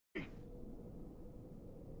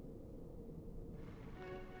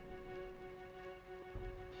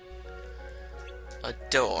A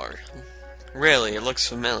door. Really, it looks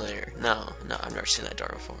familiar. No, I've never seen that door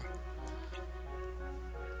before.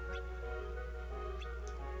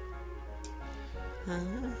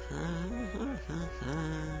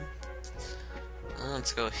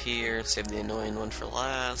 Let's go here, save the annoying one for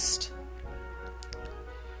last.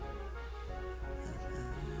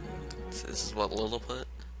 So this is what Lil put.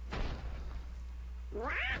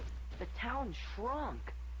 The town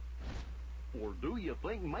shrunk. Or do you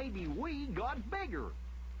think maybe we got bigger?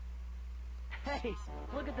 Hey,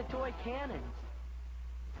 look at the toy cannons.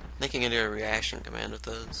 I think you can do a reaction command with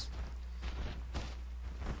those.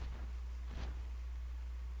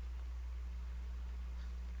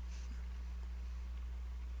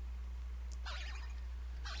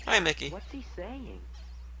 Hi, Mickey. What's he saying?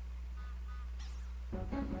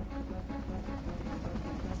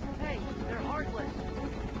 Hey, they're heartless.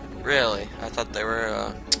 Really? I thought they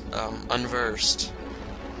were, unversed.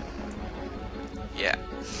 Yeah.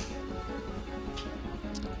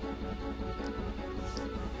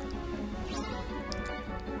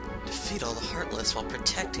 Defeat all the Heartless while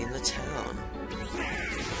protecting the town.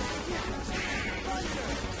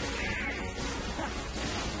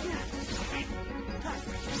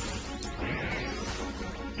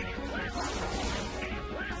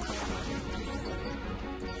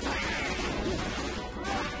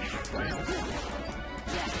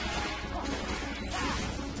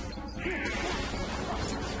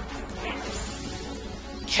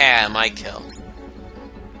 Yeah, my kill.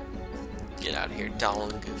 Get out of here,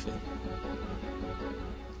 Donald and Goofy.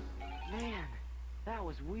 Man, that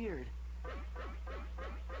was weird.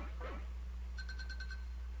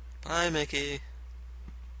 Bye, Mickey.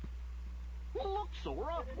 Look,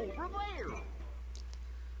 Sora, over there.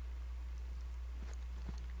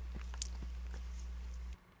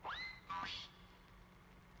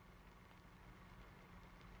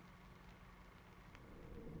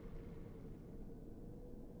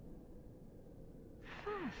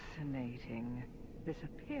 Fascinating. This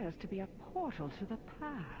appears to be a portal to the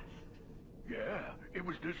past. Yeah, it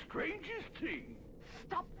was the strangest thing.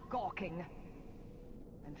 Stop gawking!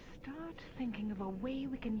 And start thinking of a way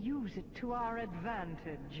we can use it to our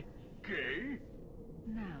advantage. Okay?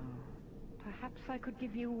 Now, perhaps I could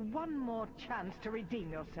give you one more chance to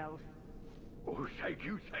redeem yourself. Oh, thank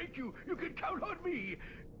you, thank you. You can count on me.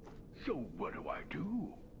 So what do I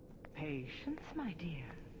do? Patience, my dear.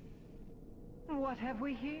 What have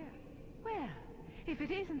we here? Well, if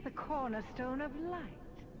it isn't the cornerstone of light.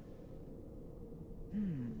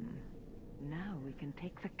 Now we can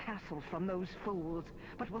take the castle from those fools,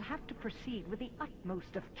 but we'll have to proceed with the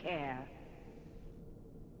utmost of care.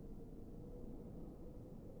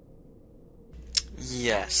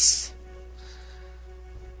 Yes.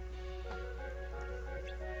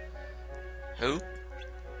 Who?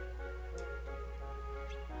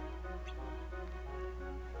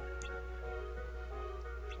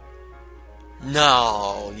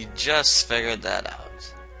 No, you just figured that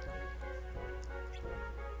out.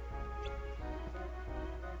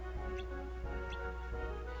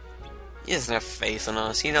 He doesn't have faith in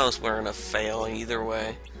us. He knows we're gonna fail either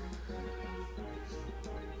way.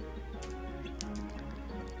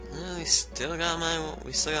 Well, we still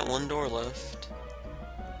got one door left.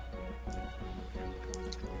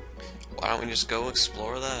 Why don't we just go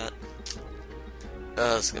explore that?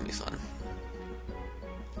 This is gonna be fun.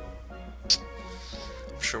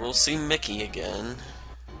 I'm sure we'll see Mickey again.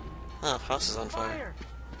 Oh, house is on fire.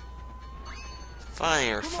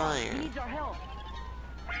 Fire, Come on, fire. he needs our help.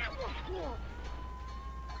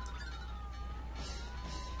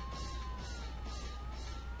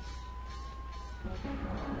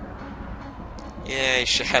 Yay,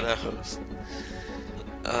 shadows.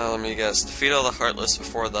 Let me guess. Defeat all the Heartless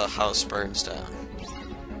before the house burns down.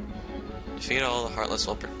 Defeat all the Heartless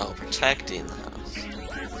while protecting the house.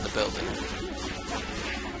 The building.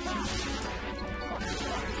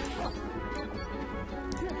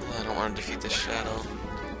 I don't want to defeat the shadow.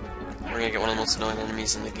 We're gonna get one of the most annoying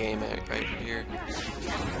enemies in the game right here.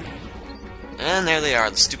 And there they are,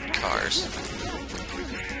 the stupid cars.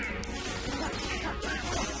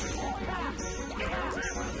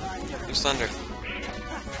 Who's Thunder?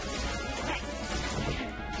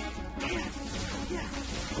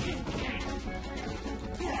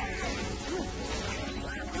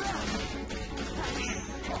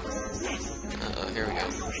 Here we go.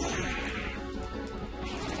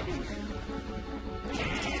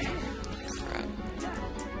 Crap.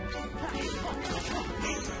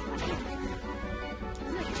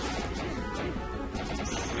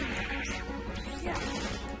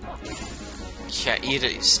 Yeah, eat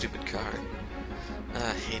it, you stupid car.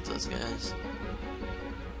 I hate those guys.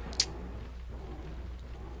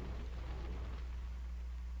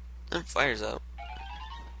 And fire's out.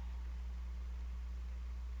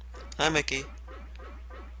 Hi, Mickey.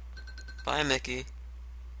 Bye, Mickey.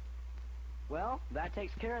 Well, that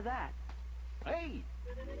takes care of that. Hey!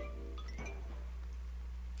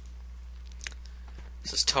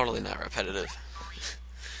 This is totally not repetitive.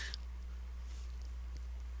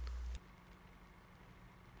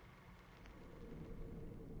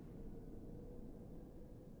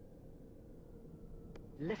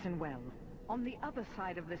 Listen well. On the other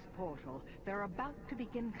side of this portal, they're about to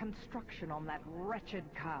begin construction on that wretched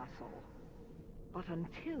castle. But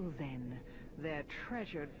until then, their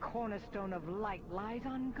treasured cornerstone of light lies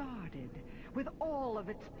unguarded, with all of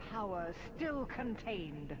its power still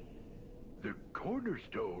contained. The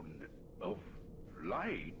cornerstone of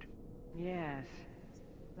light? Yes.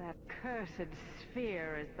 That cursed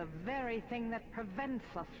sphere is the very thing that prevents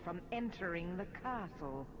us from entering the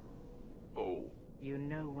castle. Oh, You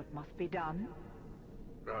know what must be done?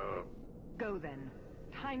 Go then.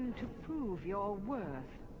 Time to prove your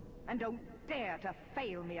worth. And don't dare to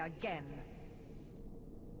fail me again.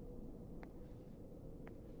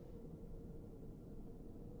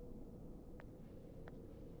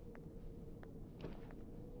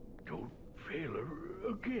 don't fail her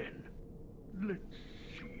again. Let's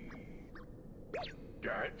see.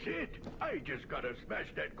 That's it. I just gotta smash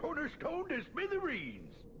that cornerstone to smithereens.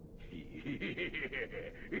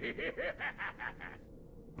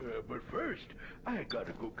 But first, I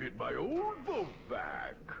gotta go get my old boat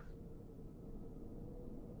back.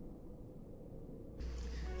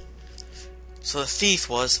 So the thief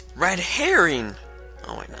was Red Herring!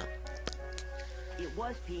 Oh, wait, no. It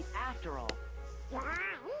was Pete after all.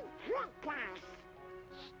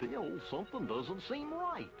 Still, something doesn't seem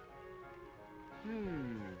right.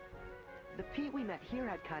 The Pete we met here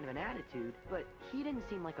had kind of an attitude, but he didn't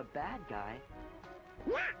seem like a bad guy.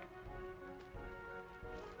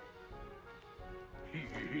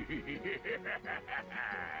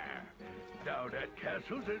 Now that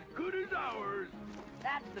castle's as good as ours.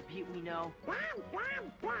 That's the Pete we know.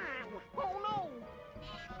 Oh no!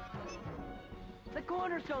 The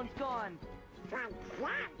cornerstone's gone.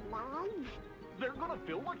 They're gonna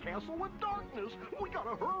fill the castle with darkness. We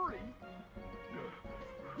gotta hurry.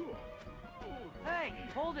 Hey,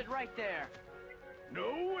 hold it right there.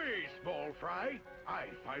 No way, small fry. I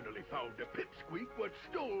finally found the pipsqueak what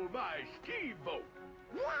stole my steamboat.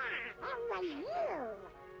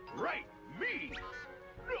 Right, me.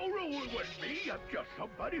 No, it wasn't me. I'm just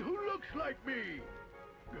somebody who looks like me.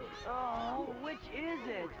 Oh, which is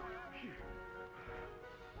it?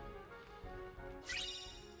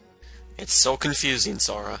 It's so confusing,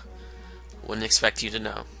 Sora. Wouldn't expect you to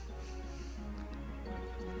know.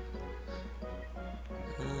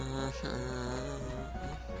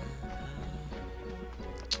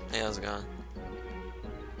 Hey, how's it going?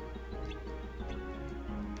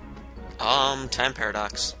 Time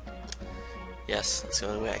paradox. Yes, that's the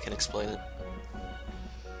only way I can explain it.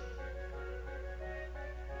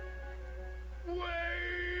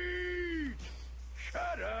 Wait!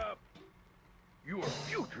 Shut up! Your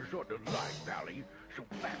future's on the line, Valley, so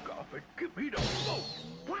back off and give me the boat!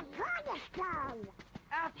 The cornerstone!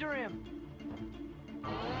 After him!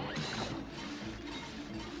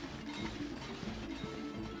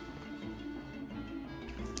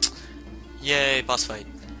 Yay, boss fight.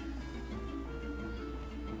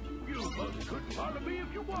 You bugs could follow me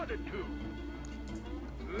if you wanted to.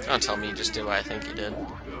 Don't tell me you just did what I think you did.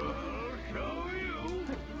 I'll show you.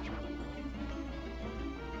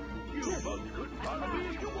 You bugs could follow me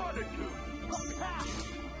if you wanted to.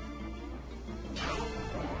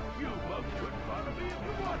 You bugs could follow me if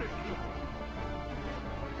you wanted to.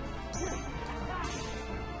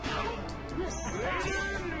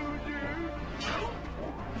 Later,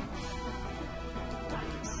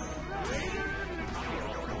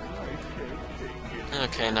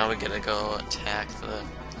 Okay, now we gotta go attack the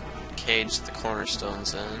cage the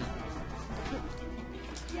cornerstone's in.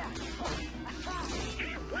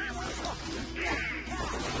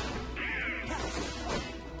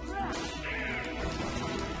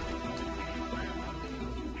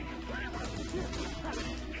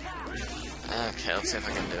 Okay, let's see if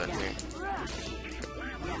I can do it here.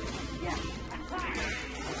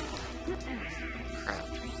 Crap.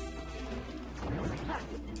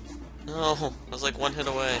 No, I was like one hit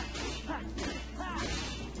away.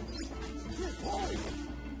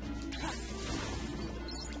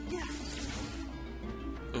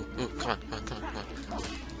 Ooh, come on.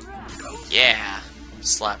 Yeah!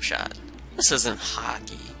 Slap shot. This isn't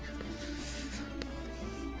hockey.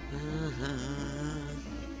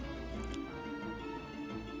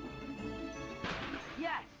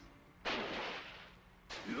 Yes!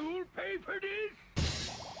 You'll pay for this?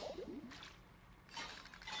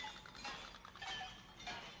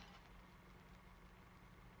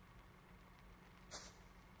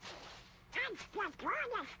 Extra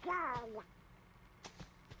cornerstone!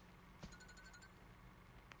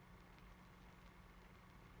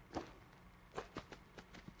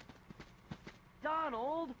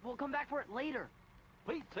 Donald, we'll come back for it later.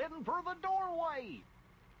 Pete's heading for the doorway.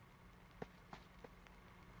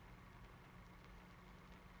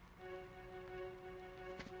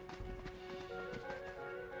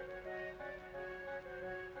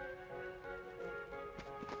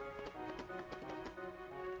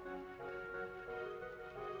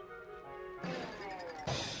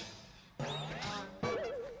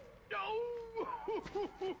 No!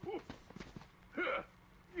 Huh,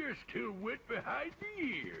 you're still wet behind the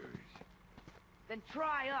ears. Then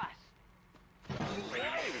try us.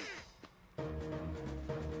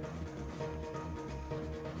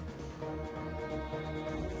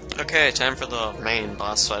 Okay, time for the main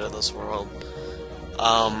boss fight of this world.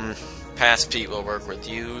 Past Pete will work with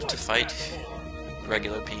you to fight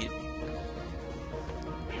regular Pete.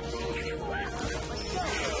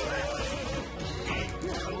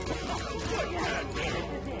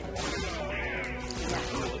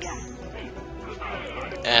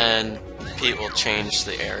 And Pete will change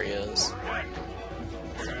the areas.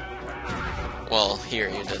 Well, here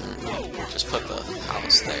you didn't. Just put the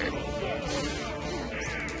house there.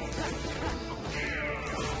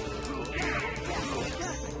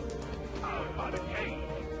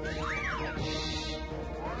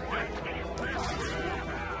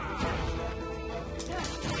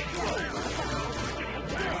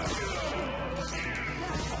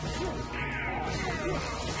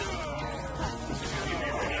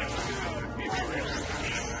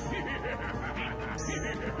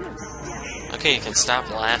 Okay, you can stop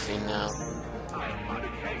laughing now.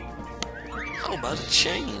 How about a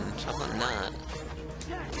change? How about not?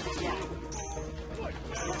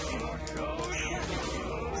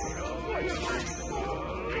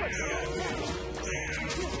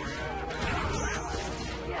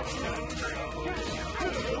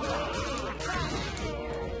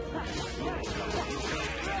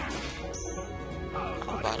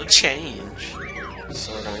 How about a change?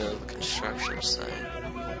 So we're gonna go to the construction site.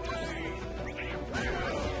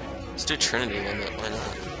 Let's do Trinity Limit, why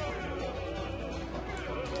not?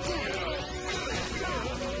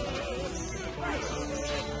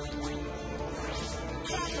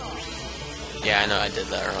 Yeah, I know I did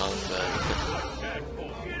that wrong, but...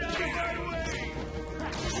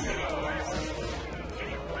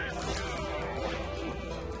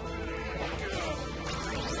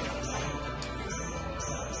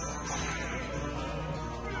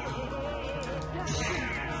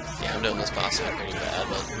 Yeah, I'm doing this boss fight pretty bad,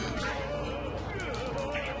 but...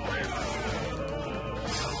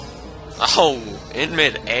 Oh! In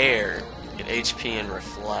mid-air! Get HP and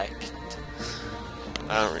reflect.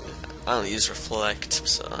 I don't use reflect,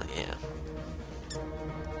 so yeah.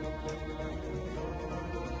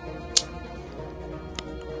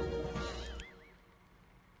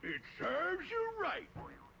 It serves you right.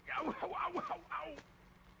 Ow, ow, ow, ow, ow.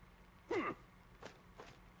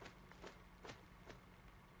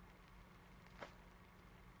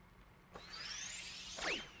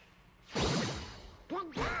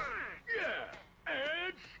 Yeah,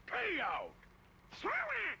 and stay out.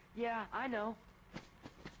 Yeah, I know.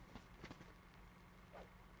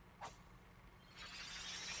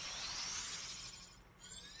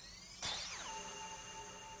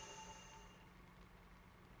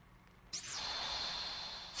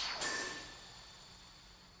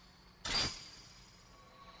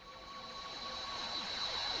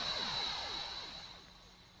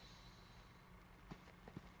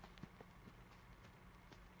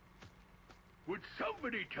 Would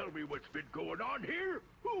somebody tell me what's been going on here?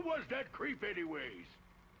 Who was that creep anyways?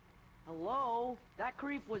 Hello? That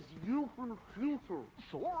creep was you from the future.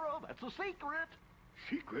 Sora, that's a secret.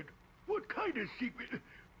 Secret? What kind of secret?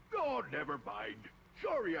 Oh, never mind.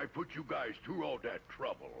 Sorry I put you guys through all that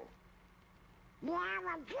trouble.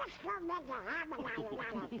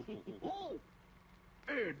 Oh,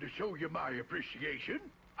 And to show you my appreciation,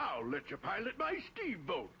 I'll let you pilot my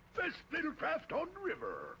steamboat. Best little craft on the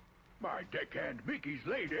river. My deckhand Mickey's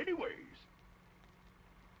late anyways.